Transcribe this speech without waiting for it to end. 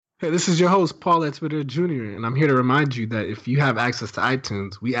Hey, this is your host, Paul at Twitter Jr., and I'm here to remind you that if you have access to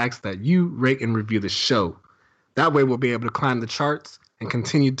iTunes, we ask that you rate and review the show. That way, we'll be able to climb the charts and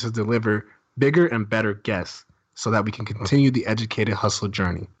continue to deliver bigger and better guests so that we can continue the educated hustle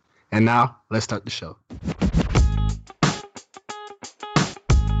journey. And now, let's start the show.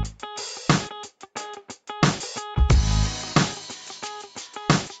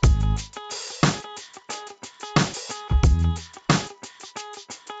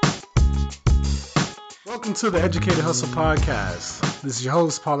 Welcome to the Educated Hustle Podcast. This is your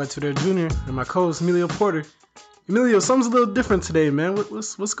host, Paul at Twitter Jr., and my co-host, Emilio Porter. Emilio, something's a little different today, man.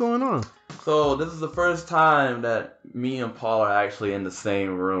 What's going on? So this is the first time that me and Paul are actually in the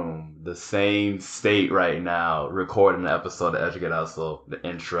same room, the same state right now, recording the episode of Educated Hustle, the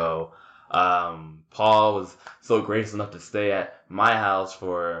intro. Paul was so gracious enough to stay at my house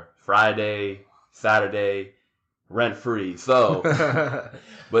for Friday, Saturday, rent free. So,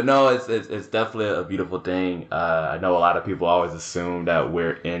 but no, it's definitely a beautiful thing. I know a lot of people always assume that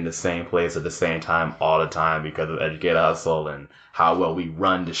we're in the same place at the same time all the time because of Educated Hustle and how well we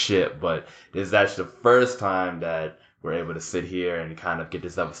run the ship. But this is actually the first time that we're able to sit here and kind of get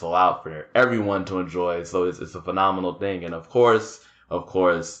this episode out for everyone to enjoy. So it's a phenomenal thing. And of course,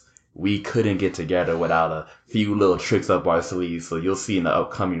 we couldn't get together without a few little tricks up our sleeves. So you'll see in the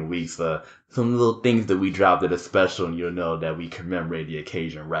upcoming weeks, some little things that we dropped that are special, and you'll know that we commemorate the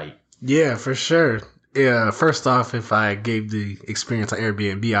occasion right. Yeah, for sure. Yeah, first off, if I gave the experience on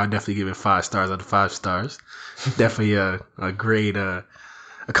Airbnb, I'll definitely give it 5 stars out of 5 stars. Definitely a great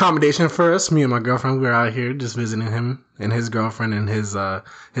accommodation for us. Me and my girlfriend, we were out here just visiting him and his girlfriend and his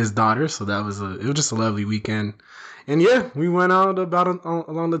daughter. So it was just a lovely weekend. And yeah, we went out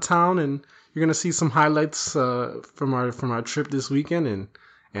along the town, and you're gonna see some highlights from our trip this weekend.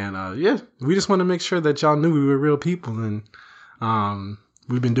 And yeah, we just want to make sure that y'all knew we were real people, and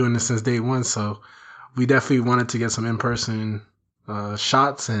we've been doing this since day one. So we definitely wanted to get some in-person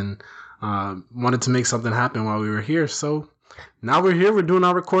shots, and wanted to make something happen while we were here. So now we're here. We're doing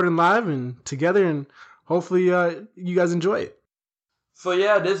our recording live and together, and hopefully you guys enjoy it. So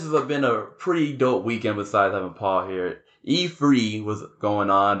yeah, this has been a pretty dope weekend besides having Paul here. E3 was going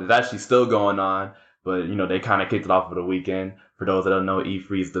on. It's actually still going on, but they kind of kicked it off for the weekend. For those that don't know,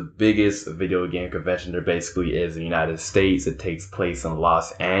 E3 is the biggest video game convention there basically is in the United States. It takes place in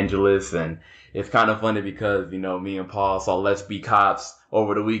Los Angeles, and it's kind of funny because, me and Paul saw Let's Be Cops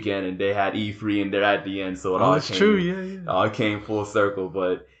over the weekend, and they had E3 and they're at the end, so it all came full circle.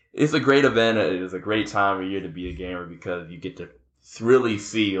 But it's a great event. It is a great time of year to be a gamer because you get to really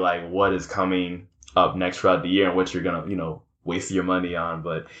see like what is coming up next throughout the year and what you're gonna, waste your money on.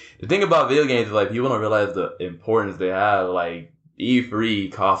 But the thing about video games is like people don't realize the importance they have. Like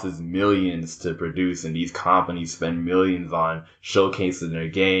E3 costs millions to produce, and these companies spend millions on showcasing their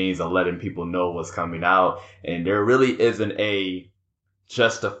games and letting people know what's coming out. And there really isn't a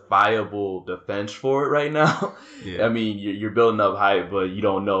justifiable defense for it right now. Yeah. I mean, you're building up hype, but you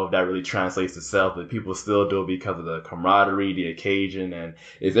don't know if that really translates to sales. But people still do it because of the camaraderie, the occasion, and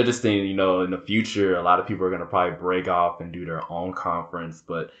it's interesting. In the future, a lot of people are going to probably break off and do their own conference.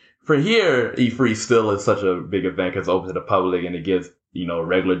 But for here, E3 still is such a big event because it's open to the public, and it gives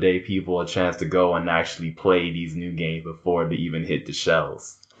regular day people a chance to go and actually play these new games before they even hit the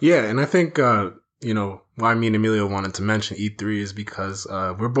shelves. Yeah, and I think why me and Emilio wanted to mention E3 is because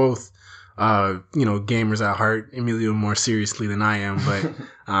we're both gamers at heart. Emilio more seriously than I am,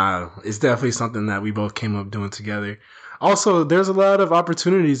 but it's definitely something that we both came up doing together. Also, there's a lot of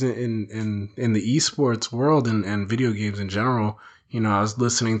opportunities in the esports world and video games in general. I was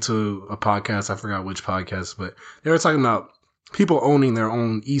listening to a podcast, I forgot which podcast, but they were talking about people owning their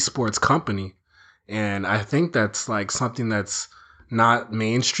own esports company. And I think that's like something that's not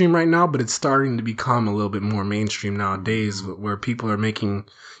mainstream right now, but it's starting to become a little bit more mainstream nowadays, where people are making,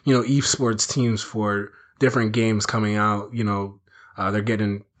 esports teams for different games coming out. They're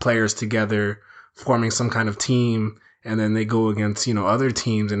getting players together, forming some kind of team, and then they go against, other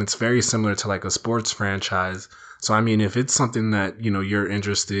teams, and it's very similar to like a sports franchise. So, I mean, if it's something that, you're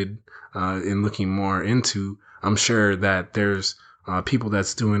interested in looking more into, I'm sure that there's people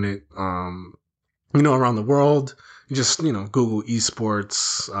that's doing it, around the world. You just, Google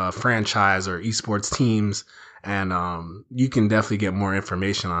esports franchise or esports teams, and you can definitely get more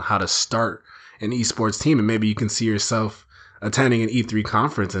information on how to start an esports team. And maybe you can see yourself attending an E3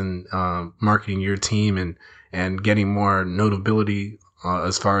 conference and marketing your team and getting more notability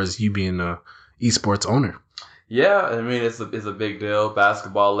as far as you being a esports owner. Yeah, I mean, it's a big deal.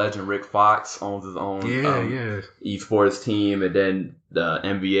 Basketball legend Rick Fox owns his own esports team, and then the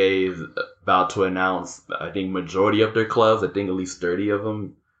NBA is about to announce, I think, majority of their clubs. I think at least 30 of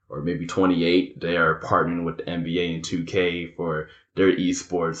them or maybe 28, they are partnering with the NBA and 2K for their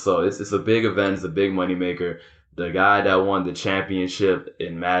esports. So it's a big event. It's a big moneymaker. The guy that won the championship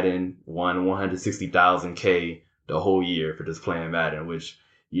in Madden won 160,000 K the whole year for just playing Madden, which,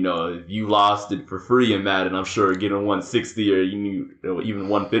 if you lost it for free in Madden, I'm sure getting 160 or even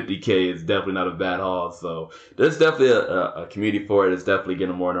 150K is definitely not a bad haul. So there's definitely a community for it. It's definitely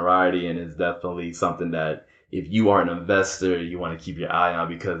getting more notoriety, and it's definitely something that if you are an investor, you want to keep your eye on,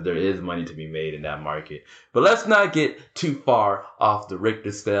 because there is money to be made in that market. But let's not get too far off the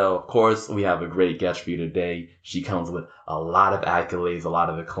Richter scale. Of course, we have a great guest for you today. She comes with a lot of accolades, a lot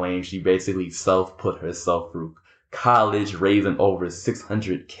of acclaim. She basically self-put herself through college, raising over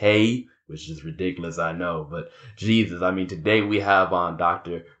 600K, which is ridiculous, I know. But Jesus, I mean, today we have on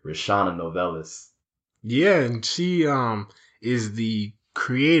Dr. Roshawnna Novellus. Yeah, and she is the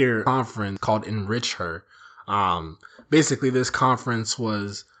creator conference called EnrichHER. Basically, this conference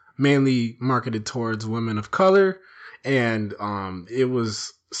was mainly marketed towards women of color, and it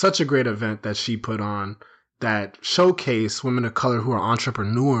was such a great event that she put on that showcased women of color who are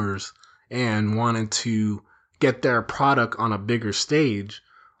entrepreneurs and wanted to get their product on a bigger stage.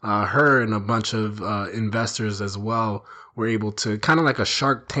 Her and a bunch of investors as well were able to, kind of like a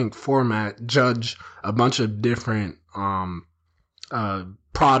Shark Tank format, judge a bunch of different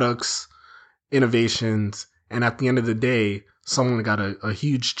products, innovations, and at the end of the day, someone got a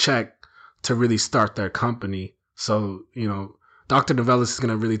huge check to really start their company. So, Dr. Novellus is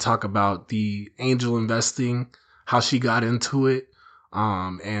going to really talk about the angel investing, how she got into it,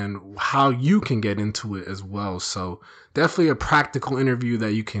 and how you can get into it as well. So definitely a practical interview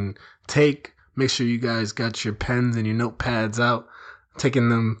that you can take. Make sure you guys got your pens and your notepads out, taking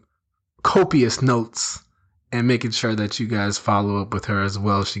them copious notes, and making sure that you guys follow up with her as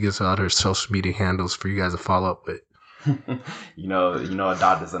well. She gives out her social media handles for you guys to follow up with. A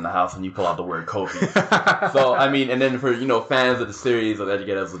doctor's in the house when you pull out the word copious. So, I mean, and then for, fans of the series of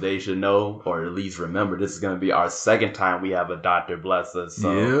Educators, they should know, or at least remember, this is going to be our second time we have a doctor bless us.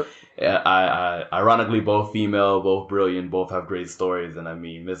 So, yep. I ironically, both female, both brilliant, both have great stories. And I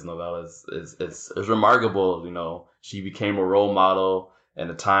mean, Miss Novellus is remarkable. She became a role model in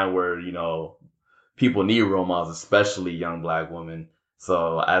a time where, people need role models, especially young Black women.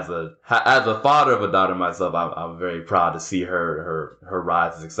 So as a father of a daughter myself, I'm very proud to see her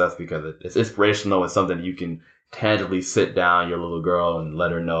rise to success, because it's inspirational. It's something you can tangibly sit down your little girl and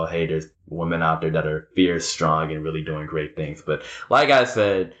let her know, hey, there's women out there that are fierce, strong, and really doing great things. But like I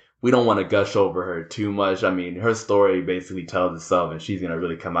said, we don't want to gush over her too much. I mean, her story basically tells itself, and she's going to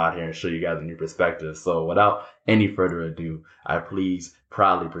really come out here and show you guys a new perspective. So without any further ado, I please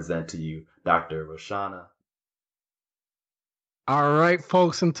proudly present to you Dr. Roshawnna. All right,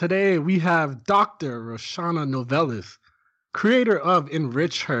 folks, and today we have Dr. Roshawnna Novellus, creator of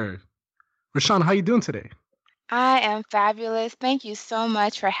EnrichHER. Roshawnna, how you doing today? I am fabulous. Thank you so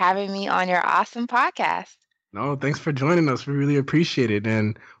much for having me on your awesome podcast. No, thanks for joining us. We really appreciate it.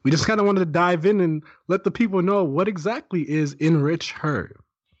 And we just kind of wanted to dive in and let the people know, what exactly is EnrichHER?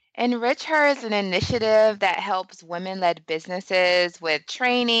 EnrichHER is an initiative that helps women-led businesses with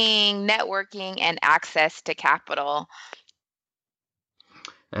training, networking, and access to capital.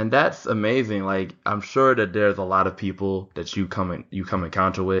 And that's amazing. Like, I'm sure that there's a lot of people that you come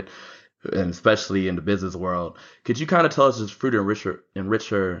encounter with, and especially in the business world. Could you kind of tell us, just through the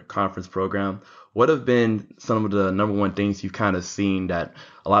EnrichHER conference program, what have been some of the number one things you've kind of seen that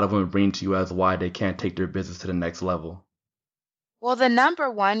a lot of women bring to you as why they can't take their business to the next level? Well, the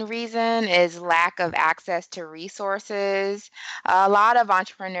number one reason is lack of access to resources. A lot of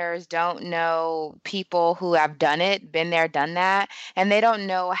entrepreneurs don't know people who have done it, been there, done that, and they don't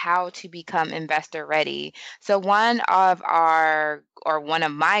know how to become investor ready. So one of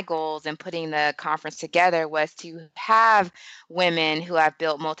my goals in putting the conference together was to have women who have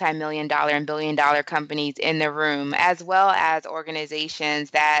built multi-million dollar and billion-dollar companies in the room, as well as organizations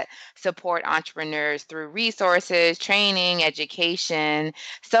that support entrepreneurs through resources, training, education,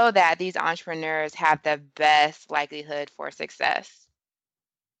 so that these entrepreneurs have the best likelihood for success.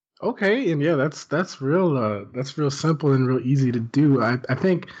 Okay, and yeah, that's real simple and real easy to do. I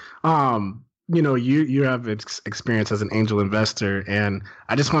think you have experience as an angel investor, and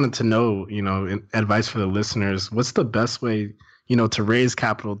I just wanted to know, advice for the listeners. What's the best way, to raise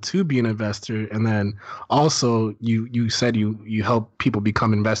capital to be an investor? And then also, you said you help people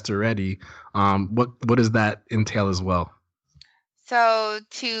become investor ready. What does that entail as well? So,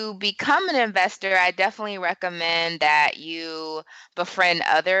 to become an investor, I definitely recommend that you befriend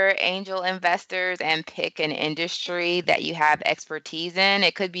other angel investors and pick an industry that you have expertise in.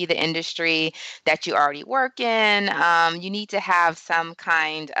 It could be the industry that you already work in. You need to have some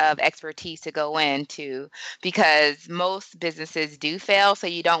kind of expertise to go into because most businesses do fail. So,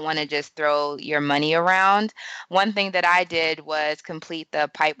 you don't want to just throw your money around. One thing that I did was complete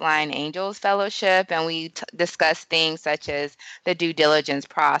the Pipeline Angels Fellowship, and we discussed things such as the due diligence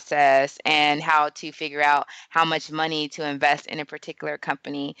process and how to figure out how much money to invest in a particular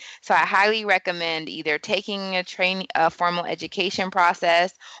company. So I highly recommend either taking a formal education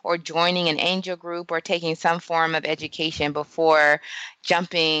process or joining an angel group or taking some form of education before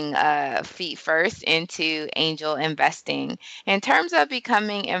jumping feet first into angel investing. In terms of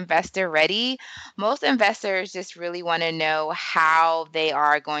becoming investor ready, most investors just really want to know how they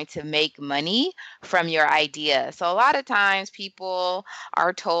are going to make money from your idea. So a lot of times people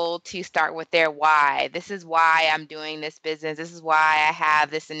are told to start with their why. This is why I'm doing this business. This is why I have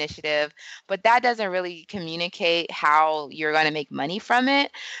this initiative. But that doesn't really communicate how you're going to make money from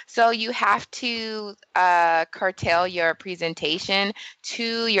it. So you have to curtail your presentation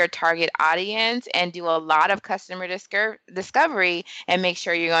to your target audience and do a lot of customer discovery and make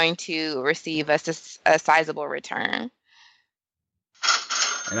sure you're going to receive a sizable return.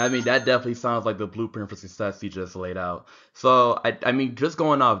 And I mean, that definitely sounds like the blueprint for success you just laid out. So, I mean, just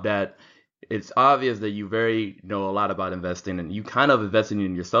going off that, it's obvious that you know a lot about investing and you kind of invested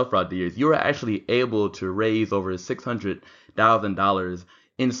in yourself throughout the years. You were actually able to raise over $600,000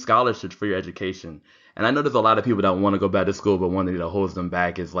 in scholarships for your education. And I know there's a lot of people that want to go back to school, but one thing that holds them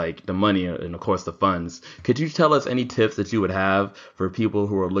back is like the money and of course the funds. Could you tell us any tips that you would have for people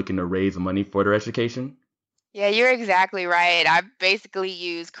who are looking to raise money for their education? Yeah, you're exactly right. I basically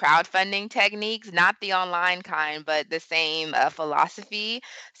use crowdfunding techniques, not the online kind, but the same philosophy.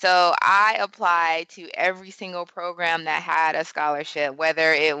 So I applied to every single program that had a scholarship,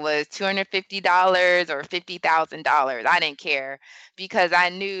 whether it was $250 or $50,000. I didn't care because I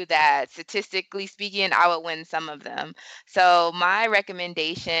knew that statistically speaking, I would win some of them. So my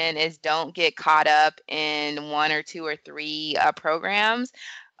recommendation is don't get caught up in one or two or three programs.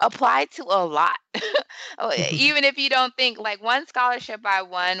 Apply to a lot. Oh, even if you don't think like one scholarship I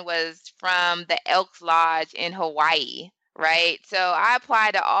won was from the Elks Lodge in Hawaii, right? So I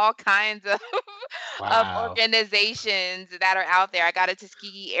applied to all kinds of of Wow. organizations that are out there. I got a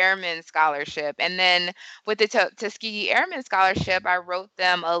Tuskegee Airmen scholarship, and then with the Tuskegee Airmen scholarship, I wrote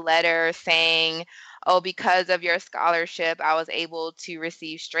them a letter saying, "Oh, because of your scholarship, I was able to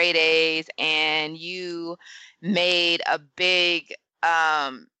receive straight A's, and you made a big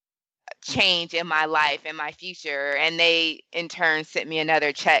change in my life and my future." And they in turn sent me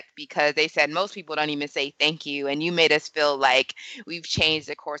another check because they said most people don't even say thank you, and you made us feel like we've changed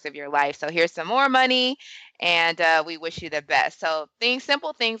the course of your life, so here's some more money, and we wish you the best. So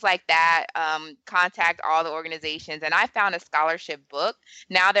simple things like that. Contact all the organizations, and I found a scholarship book.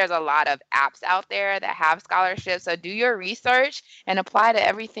 Now there's a lot of apps out there that have scholarships, so do your research and apply to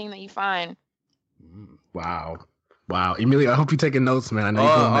everything that you find. Mm. Wow. Wow. Emilio, I hope you're taking notes, man. I know Oh,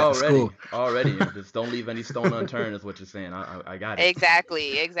 you're going back to school. already. Just don't leave any stone unturned, is what you're saying. I got it.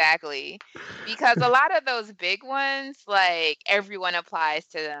 Exactly, exactly. Because a lot of those big ones, like everyone applies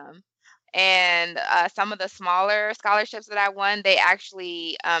to them. And some of the smaller scholarships that I won, they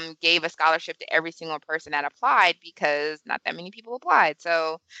actually gave a scholarship to every single person that applied because not that many people applied.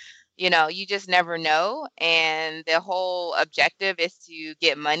 So, you just never know. And the whole objective is to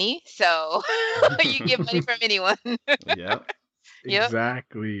get money. So you get money from anyone. Yeah. Yep.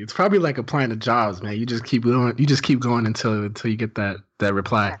 Exactly. It's probably like applying to jobs, man. You just keep going. You just keep going until you get that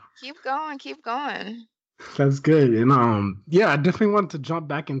reply. Yeah. Keep going, keep going. That's good. And yeah, I definitely wanted to jump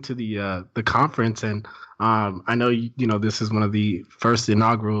back into the conference, and I know this is one of the first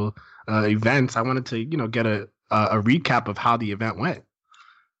inaugural events. I wanted to get a recap of how the event went.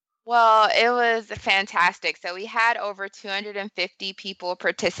 Well, it was fantastic. So we had over 250 people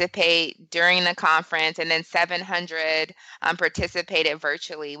participate during the conference, and then 700 participated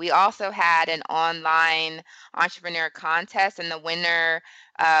virtually. We also had an online entrepreneur contest, and the winner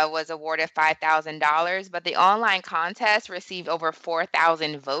was awarded $5,000. But the online contest received over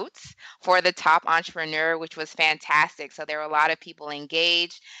 4,000 votes for the top entrepreneur, which was fantastic. So there were a lot of people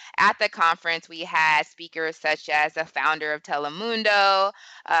engaged. At the conference, we had speakers such as the founder of Telemundo,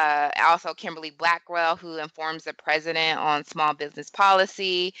 also Kimberly Blackwell, who informs the president on small business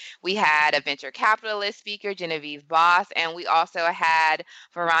policy. We had a venture capitalist speaker, Genevieve Boss, and we also had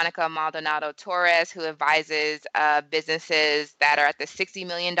Veronica Maldonado Torres, who advises businesses that are at the $60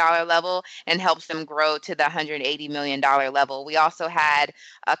 million level and helps them grow to the $180 million level. We also had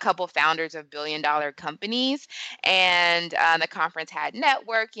a couple founders of billion-dollar companies, and the conference had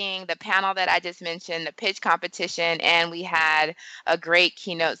networking, the panel that I just mentioned, the pitch competition, and we had a great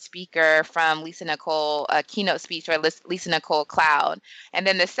keynote speaker from Lisa Nicole, a keynote speech for Lisa Nicole Cloud. And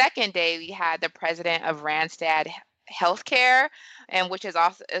then the second day, we had the president of Randstad Healthcare, and which is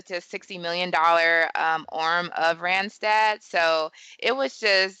also it's a $60 million arm of Randstad. So it was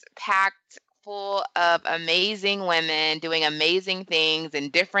just packed full of amazing women doing amazing things in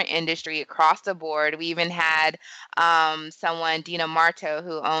different industry across the board. We even had someone, Dina Marto,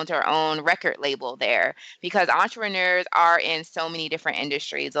 who owns her own record label there, because entrepreneurs are in so many different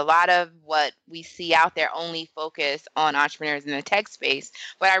industries. A lot of what we see out there only focus on entrepreneurs in the tech space,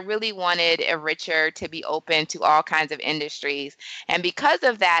 but I really wanted EnrichHER to be open to all kinds of industries. And because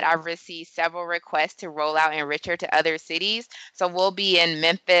of that, I've received several requests to roll out EnrichHER to other cities. So we'll be in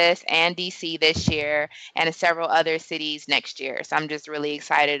Memphis and DC this year and in several other cities next year. So I'm just really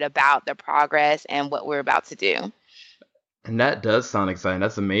excited about the progress and what we're about to do. And that does sound exciting.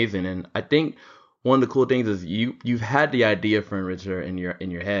 That's amazing. And I think one of the cool things is you've had the idea for EnrichHER in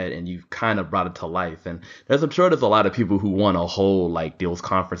your head, and you've kind of brought it to life. And I'm sure there's a lot of people who want to hold like those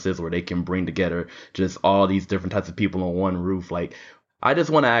conferences where they can bring together just all these different types of people on one roof. Like, I just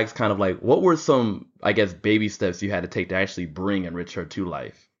want to ask kind of like, what were some, I guess, baby steps you had to take to actually bring EnrichHER to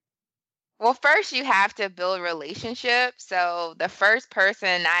life? Well, first you have to build relationships. So the first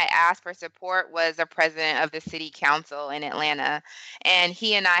person I asked for support was the president of the city council in Atlanta, and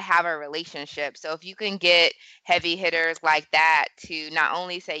he and I have a relationship. So if you can get heavy hitters like that to not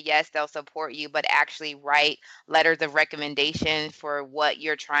only say yes, they'll support you, but actually write letters of recommendation for what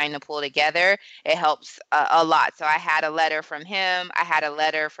you're trying to pull together, it helps a lot. So I had a letter from him. I had a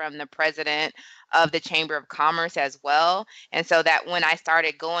letter from the president of the Chamber of Commerce as well. And so that when I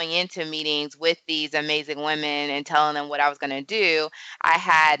started going into meetings with these amazing women and telling them what I was going to do, I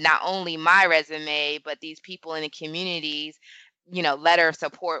had not only my resume, but these people in the communities, letter of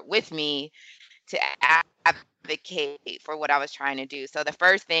support with me to advocate for what I was trying to do. So the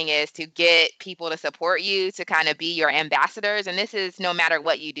first thing is to get people to support you, to kind of be your ambassadors. And this is no matter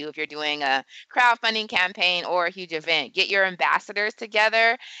what you do, if you're doing a crowdfunding campaign or a huge event, get your ambassadors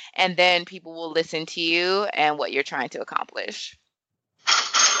together, and then people will listen to you and what you're trying to accomplish.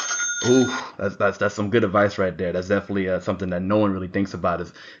 Ooh, that's some good advice right there. That's definitely something that no one really thinks about,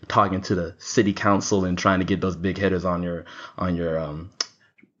 is talking to the city council and trying to get those big hitters on your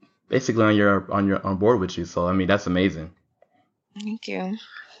basically on board with you. So I mean, that's amazing. Thank you.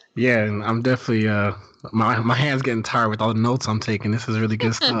 Yeah, and I'm definitely my hands getting tired with all the notes I'm taking. This is really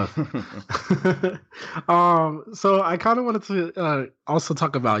good stuff. So I kind of wanted to also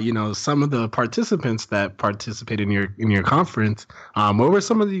talk about some of the participants that participated in your conference. What were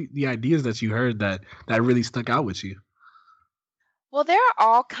some of the ideas that you heard that really stuck out with you? Well, there are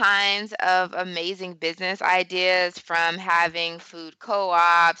all kinds of amazing business ideas, from having food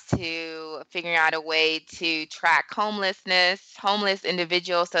co-ops to figuring out a way to track homeless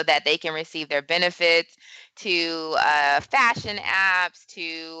individuals so that they can receive their benefits, to fashion apps,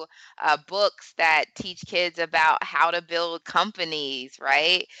 to books that teach kids about how to build companies,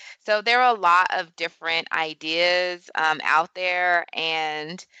 right? So there are a lot of different ideas out there,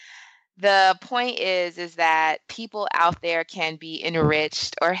 and the point is that people out there can be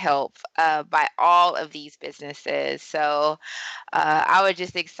enriched or helped by all of these businesses. So I was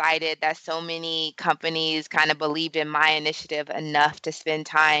just excited that so many companies kind of believed in my initiative enough to spend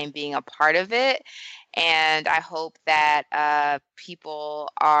time being a part of it. And I hope that people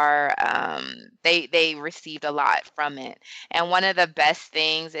are they received a lot from it. And one of the best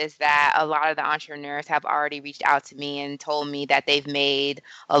things is that a lot of the entrepreneurs have already reached out to me and told me that they've made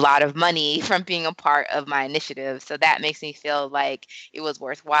a lot of money from being a part of my initiative. So that makes me feel like it was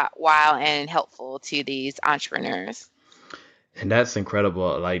worthwhile and helpful to these entrepreneurs. And that's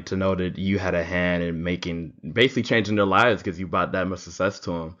incredible, like, to know that you had a hand in basically changing their lives because you brought that much success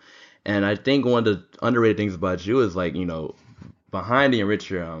to them. And I think one of the underrated things about you is, like, behind the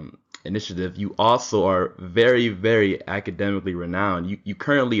EnrichHER initiative, you also are very, very academically renowned. You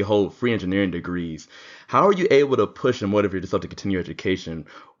currently hold free engineering degrees. How are you able to push and motivate yourself to continue education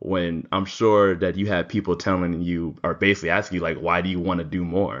when I'm sure that you have people telling you, or basically asking you, like, why do you want to do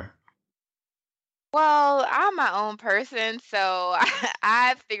more? Well, I'm my own person, so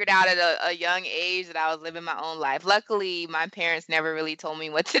I figured out at a young age that I was living my own life. Luckily, my parents never really told me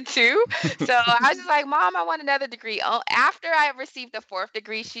what to do. So I was just like, Mom, I want another degree. Oh, after I received the fourth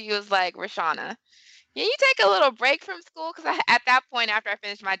degree, she was like, Roshawnna, Yeah, you take a little break from school because at that point, after I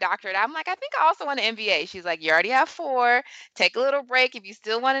finished my doctorate, I'm like, I think I also want an MBA. She's like, you already have four. Take a little break. If you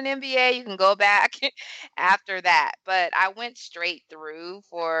still want an MBA, you can go back after that. But I went straight through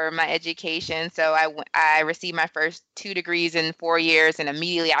for my education. So I received my first 2 degrees in 4 years, and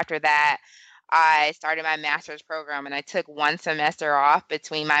immediately after that, I started my master's program, and I took one semester off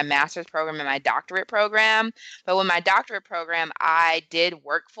between my master's program and my doctorate program. But with my doctorate program, I did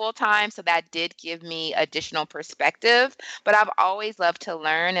work full time, so that did give me additional perspective. But I've always loved to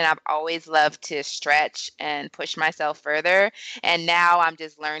learn, and I've always loved to stretch and push myself further. And now I'm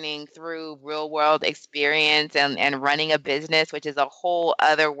just learning through real world experience and running a business, which is a whole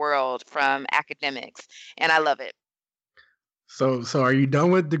other world from academics. And I love it. So are you done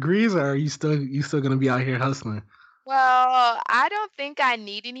with degrees, or are you still gonna be out here hustling? Well, I don't think I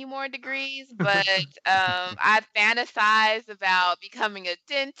need any more degrees, but I fantasize about becoming a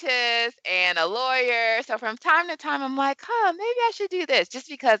dentist and a lawyer. So from time to time, I'm like, huh, maybe I should do this just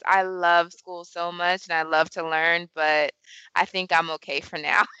because I love school so much and I love to learn, but I think I'm okay for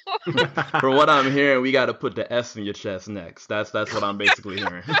now. From what I'm hearing, we got to put the S in your chest next. That's what I'm basically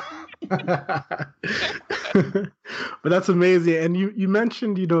hearing. But that's amazing. And you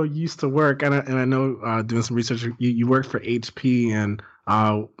mentioned, you used to work, and I know, doing some research, you worked for HP, and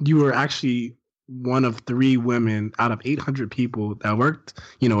you were actually one of three women out of 800 people that worked,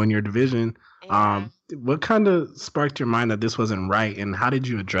 in your division. Yeah. What kind of sparked your mind that this wasn't right, and how did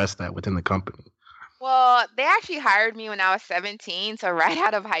you address that within the company? Well, they actually hired me when I was 17, so right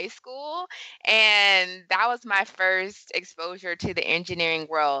out of high school, and that was my first exposure to the engineering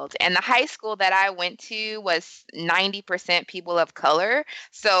world. And the high school that I went to was 90% people of color,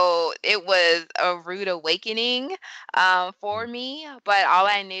 so it was a rude awakening for me. But all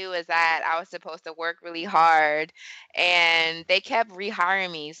I knew is that I was supposed to work really hard, and they kept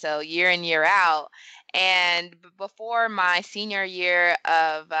rehiring me, so year in year out. And before my senior year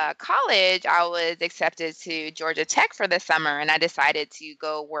of college, I was accepted to Georgia Tech for the summer, and I decided to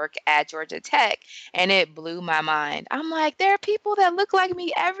go work at Georgia Tech, and it blew my mind. I'm like, there are people that look like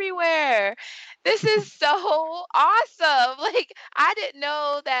me everywhere. This is so awesome. Like, I didn't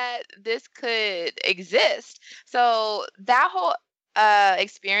know that this could exist. So that whole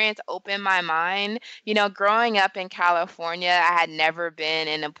experience opened my mind. Growing up in California, I had never been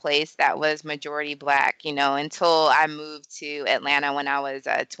in a place that was majority Black, until I moved to Atlanta when I was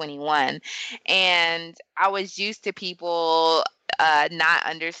 21. And I was used to people not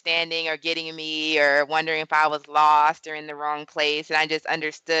understanding or getting me or wondering if I was lost or in the wrong place. And I just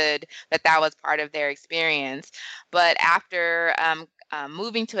understood that that was part of their experience. But after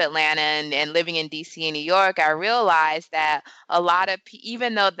moving to Atlanta and living in DC and New York, I realized that a lot of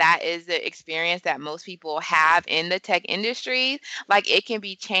even though that is the experience that most people have in the tech industry, like it can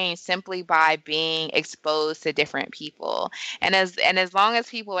be changed simply by being exposed to different people. And as long as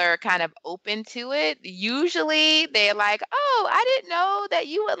people are kind of open to it, usually they're like, "Oh, I didn't know that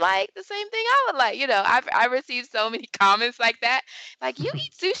you would like the same thing I would like." I received so many comments like that, like, "You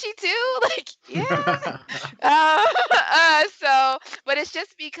eat sushi too?" Like, yeah. So, but it's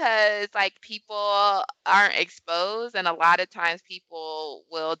just because like people aren't exposed, and a lot of times people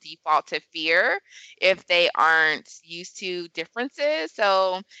will default to fear if they aren't used to differences.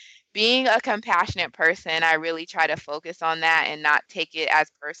 So, being a compassionate person, I really try to focus on that and not take it as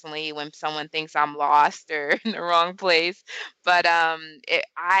personally when someone thinks I'm lost or in the wrong place. But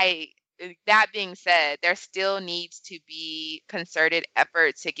that being said, there still needs to be concerted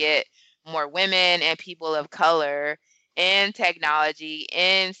effort to get more women and people of color in technology,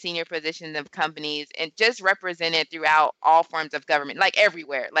 in senior positions of companies, and just represented throughout all forms of government, like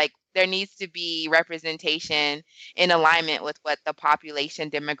everywhere. Like there needs to be representation in alignment with what the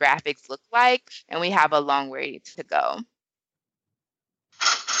population demographics look like, and we have a long way to go.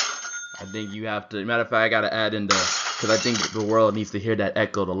 I think you have to. Matter of fact, I gotta add in because I think the world needs to hear that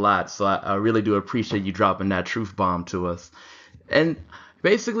echoed a lot. So I really do appreciate you dropping that truth bomb to us. And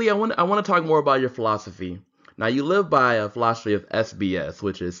basically, I want to talk more about your philosophy. Now, you live by a philosophy of SBS,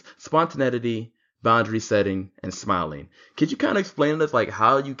 which is spontaneity, boundary setting, and smiling. Could you kind of explain to us like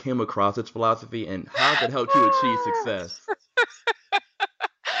how you came across this philosophy and how it helped you achieve success?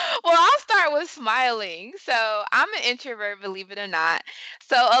 Well, I'll start with smiling. So I'm an introvert, believe it or not.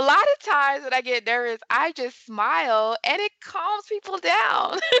 So a lot of times when I get nervous, I just smile and it calms people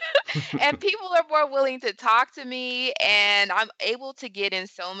down. And people are more willing to talk to me, and I'm able to get in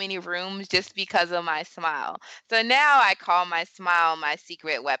so many rooms just because of my smile. So now I call my smile my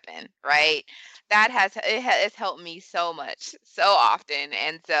secret weapon, right? it's helped me so much, so often,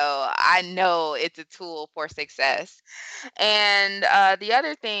 and so I know it's a tool for success. And the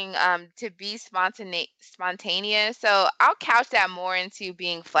other thing, to be spontaneous. So I'll couch that more into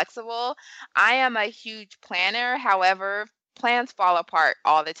being flexible. I am a huge planner. However, plans fall apart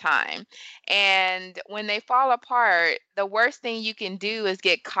all the time. And when they fall apart, the worst thing you can do is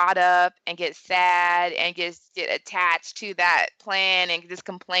get caught up and get sad and just get attached to that plan and just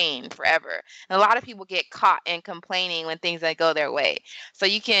complain forever. And a lot of people get caught in complaining when things don't go their way. So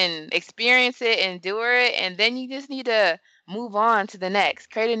you can experience it, endure it, and then you just need to move on to the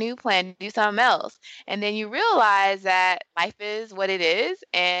next, create a new plan, do something else. And then you realize that life is what it is.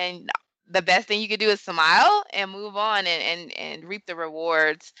 And the best thing you could do is smile and move on and reap the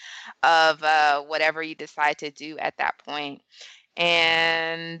rewards of whatever you decide to do at that point.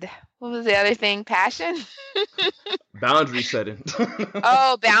 And what was the other thing? Passion? Boundary setting.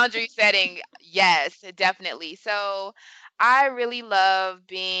 Oh, boundary setting. Yes, definitely. So I really love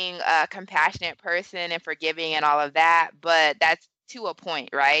being a compassionate person and forgiving and all of that, but that's to a point,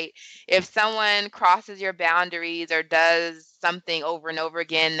 right? If someone crosses your boundaries or does something over and over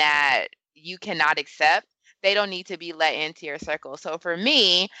again that you cannot accept, they don't need to be let into your circle. So for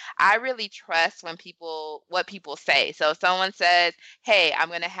me, I really trust what people say. So if someone says, "Hey, I'm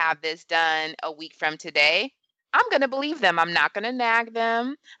going to have this done a week from today." I'm going to believe them. I'm not going to nag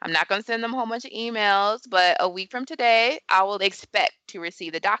them. I'm not going to send them a whole bunch of emails, but a week from today, I will expect to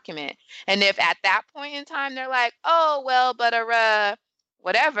receive the document. And if at that point in time they're like, "Oh, well, but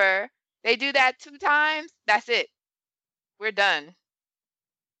whatever," they do that 2 times, that's it. We're done.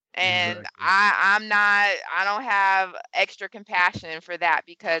 And Exactly. I don't have extra compassion for that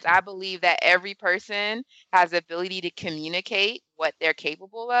because I believe that every person has the ability to communicate what they're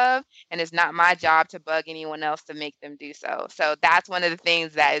capable of, and it's not my job to bug anyone else to make them do so. So that's one of the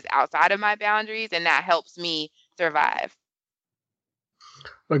things that is outside of my boundaries, and that helps me survive.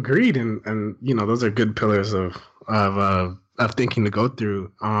 Agreed, and those are good pillars of thinking to go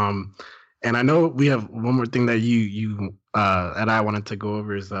through. And I know we have one more thing that you and I wanted to go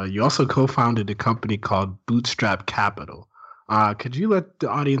over is you also co-founded a company called Bootstrap Capital. Could you let the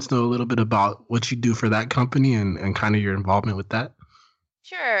audience know a little bit about what you do for that company and kind of your involvement with that?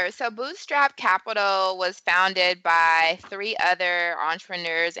 Sure. So Bootstrap Capital was founded by 3 other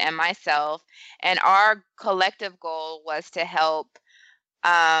entrepreneurs and myself, and our collective goal was to help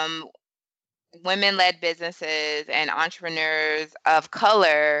um, women-led businesses and entrepreneurs of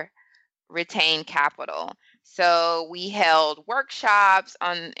color retain capital. So we held workshops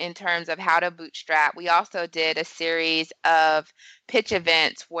on in terms of how to bootstrap. We also did a series of pitch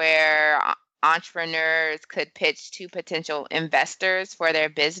events where entrepreneurs could pitch to potential investors for their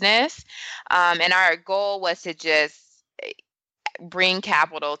business. And our goal was to just bring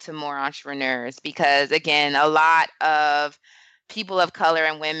capital to more entrepreneurs because, again, a lot of people of color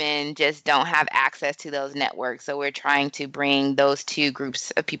and women just don't have access to those networks. So we're trying to bring those 2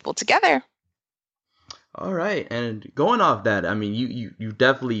 groups of people together. All right, and going off that, I mean, you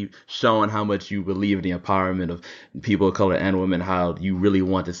definitely shown how much you believe in the empowerment of people of color and women, how you really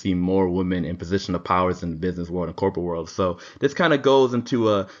want to see more women in position of powers in the business world and corporate world. So this kind of goes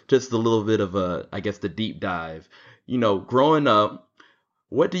into just a little bit of I guess, the deep dive. Growing up,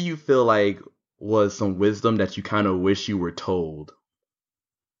 what do you feel like was some wisdom that you kind of wish you were told?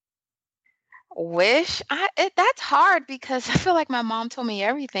 That's hard because I feel like my mom told me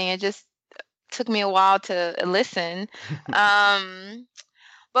everything. It just took me a while to listen. Um,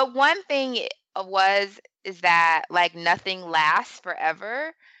 but one thing is that like nothing lasts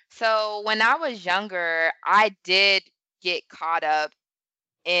forever. So when I was younger, I did get caught up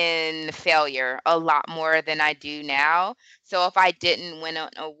in failure a lot more than I do now. So if I didn't win an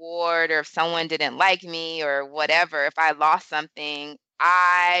award or if someone didn't like me or whatever, if I lost something,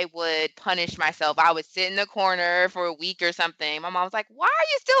 I would punish myself. I would sit in the corner for a week or something. My mom was like, "Why are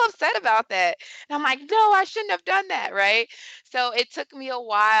you still upset about that?" And I'm like, "No, I shouldn't have done that." Right. So it took me a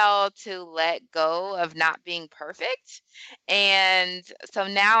while to let go of not being perfect. And so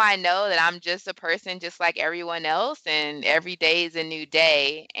now I know that I'm just a person just like everyone else, and every day is a new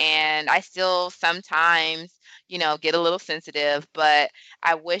day. And I still sometimes, get a little sensitive, but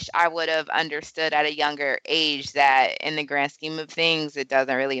I wish I would have understood at a younger age that in the grand scheme of things, it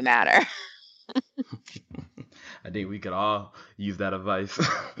doesn't really matter. I think we could all use that advice.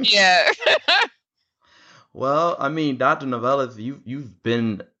 Yeah. Well, I mean, Dr. Novellus, you've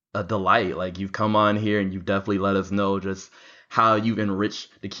been a delight. Like, you've come on here and you've definitely let us know just how you've enriched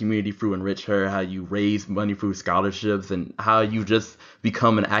the community through EnrichHER, how you raise money through scholarships, and how you just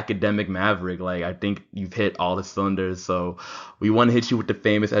become an academic maverick. Like, I think you've hit all the cylinders. So we want to hit you with the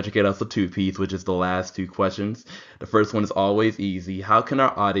famous Educate Hustle two-piece, which is the last two questions. The first one is always easy. How can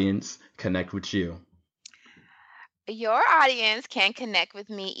our audience connect with you? Your audience can connect with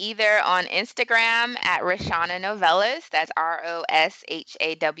me either on Instagram at Roshawnna Novellus, that's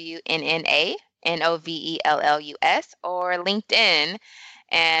ROSHAWNNA or LinkedIn,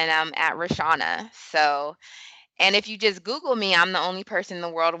 and I'm at Roshawnna. So, and if you just Google me, I'm the only person in the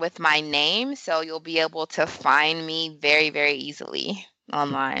world with my name, so you'll be able to find me very, very easily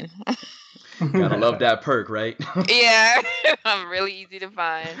online. Gotta love that perk, right? Yeah, I'm really easy to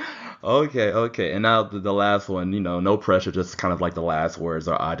find. Okay. And now the last one, no pressure, just kind of like the last words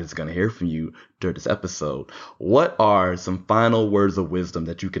our audience is going to hear from you during this episode. What are some final words of wisdom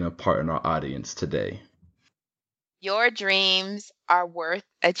that you can impart in our audience today? Your dreams are worth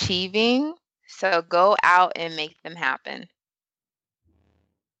achieving, so go out and make them happen.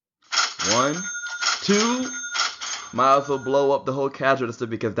 1, 2, might as well blow up the whole cash register,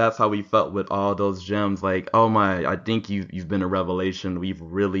 because that's how we felt with all those gems. Like, oh my, I think you've been a revelation. We've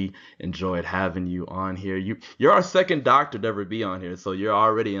really enjoyed having you on here. You're our second doctor to ever be on here, so you're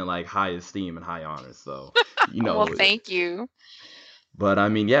already in like high esteem and high honor. So, Well, thank you. But I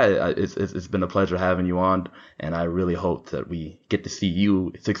mean, yeah, it's been a pleasure having you on, and I really hope that we get to see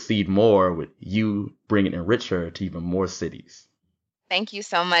you succeed more with you bringing EnrichHER to even more cities. Thank you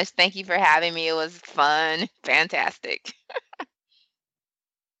so much. Thank you for having me. It was fun. Fantastic.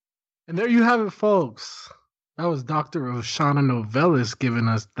 And there you have it, folks. That was Dr. Roshawnna Novellus giving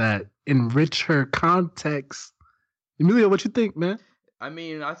us that EnrichHER context. Emilio, what you think, man? I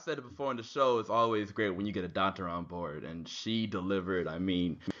mean, I said it before in the show, it's always great when you get a doctor on board, and she delivered. I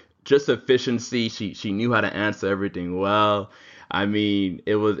mean, just efficiency. She knew how to answer everything well. I mean,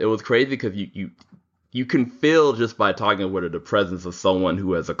 it was crazy because you can feel just by talking with her the presence of someone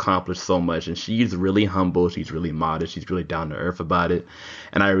who has accomplished so much, and she's really humble, she's really modest, she's really down to earth about it.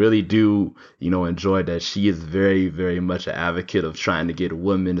 And I really do, enjoy that she is very, very much an advocate of trying to get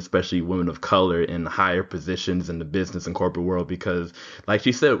women, especially women of color, in higher positions in the business and corporate world, because like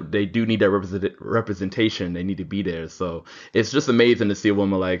she said, they do need that representation. They need to be there. So it's just amazing to see a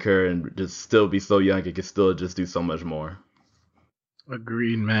woman like her and just still be so young and can still just do so much more.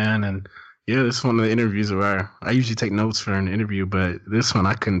 Agreed, man. And yeah, this is one of the interviews where I usually take notes for an interview, but this one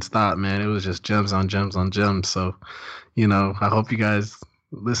I couldn't stop, man. It was just gems on gems on gems. So, I hope you guys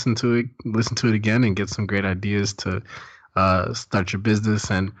listen to it again and get some great ideas to start your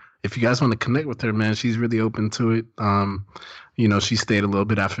business. And if you guys want to connect with her, man, she's really open to it. She stayed a little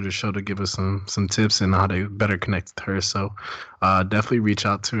bit after the show to give us some tips and how to better connect with her. So definitely reach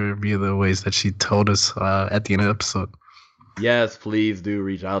out to her via the ways that she told us at the end of the episode. Yes, please do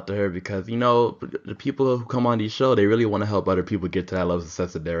reach out to her, because, the people who come on these shows, they really want to help other people get to that level of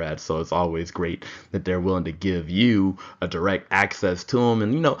success that they're at. So it's always great that they're willing to give you a direct access to them,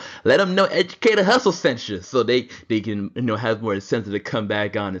 and, let them know Educator Hustle sent you, so they can, have more incentive to come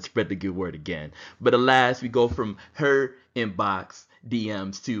back on and spread the good word again. But alas, we go from her inbox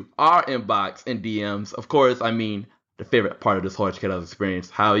DMs to our inbox and DMs. Of course, I mean, the favorite part of this whole Educator Hustle experience,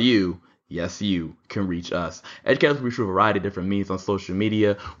 how you can reach us. Educate Hustle reach through a variety of different means on social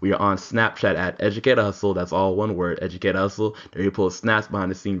media. We are on Snapchat at Educate Hustle. That's all one word, Educate Hustle. There you post snaps, behind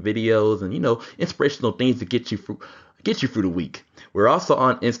the scene videos, and inspirational things to get you through the week. We're also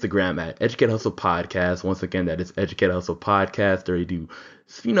on Instagram at Educate Hustle Podcast. Once again, that is Educate Hustle Podcast. There you do,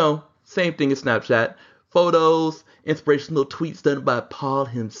 same thing as Snapchat. Photos, inspirational tweets done by Paul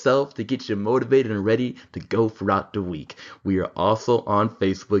himself to get you motivated and ready to go throughout the week. We are also on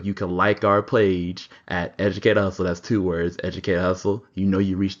Facebook. You can like our page at Educate Hustle. That's 2 words, Educate Hustle.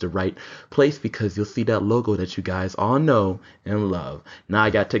 You reached the right place because you'll see that logo that you guys all know and love. Now I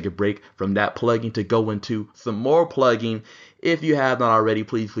got to take a break from that plugging to go into some more plugging. If you have not already,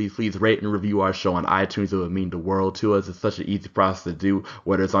 please rate and review our show on iTunes. It would mean the world to us. It's such an easy process to do.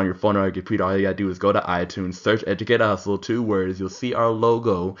 Whether it's on your phone or your computer, all you gotta do is go to iTunes, search Educate Hustle, 2 words. You'll see our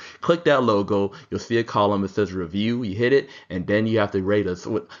logo. Click that logo. You'll see a column that says review. You hit it, and then you have to rate us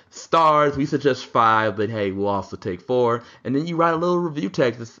with stars. We suggest 5, but hey, we'll also take 4. And then you write a little review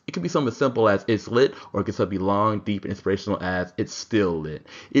text. It can be something as simple as it's lit, or it can be long, deep, and inspirational as it's still lit.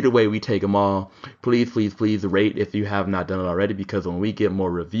 Either way, we take them all. Please rate if you have not done it already, because when we get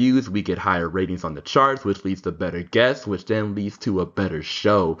more reviews, we get higher ratings on the charts, which leads to better guests, which then leads to a better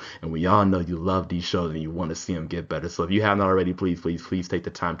show. And we all know you love these shows and you want to see them get better. So if you have not already, please take the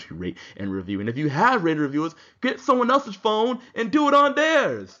time to rate and review. And if you have rated reviews, get someone else's phone and do it on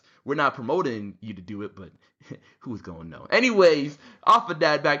theirs. we're not promoting you to do it, but who's going to know? Anyways, off of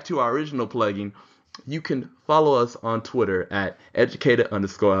that, back to our original plugging. You can follow us on Twitter at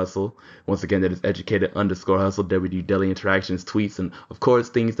educated_hustle. Once again, that is educated_hustle, where we do daily interactions, tweets, and of course,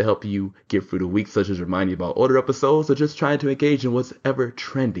 things to help you get through the week, such as remind you about older episodes or just trying to engage in what's ever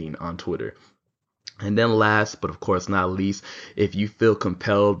trending on Twitter. And then last, but of course not least, if you feel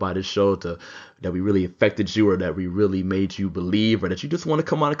compelled by the show that we really affected you or that we really made you believe or that you just want to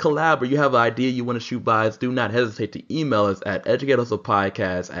come on a collab or you have an idea you want to shoot by us, do not hesitate to email us at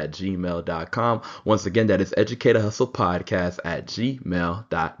educatedhustlepodcast@gmail.com. Once again, that is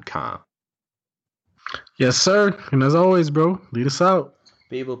educatedhustlepodcast@gmail.com. Yes, sir. And as always, bro, lead us out.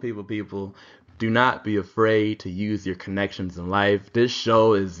 People. Do not be afraid to use your connections in life. This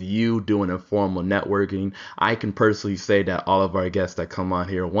show is you doing informal networking. I can personally say that all of our guests that come on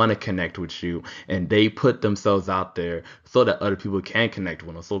here want to connect with you, and they put themselves out there so that other people can connect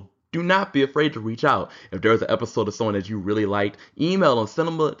with them. So do not be afraid to reach out. If there's an episode of someone that you really liked, email them, send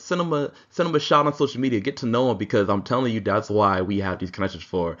them a shout on social media, get to know them, because I'm telling you, that's why we have these connections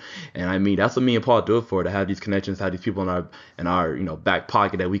for. And I mean, that's what me and Paul do it for, to have these connections, have these people in our back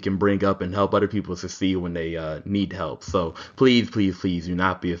pocket that we can bring up and help other people succeed when they need help. So please do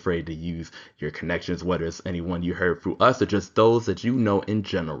not be afraid to use your connections, whether it's anyone you heard through us or just those that you know in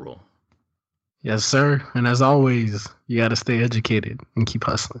general. Yes, sir. And as always, you got to stay educated and keep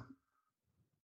hustling.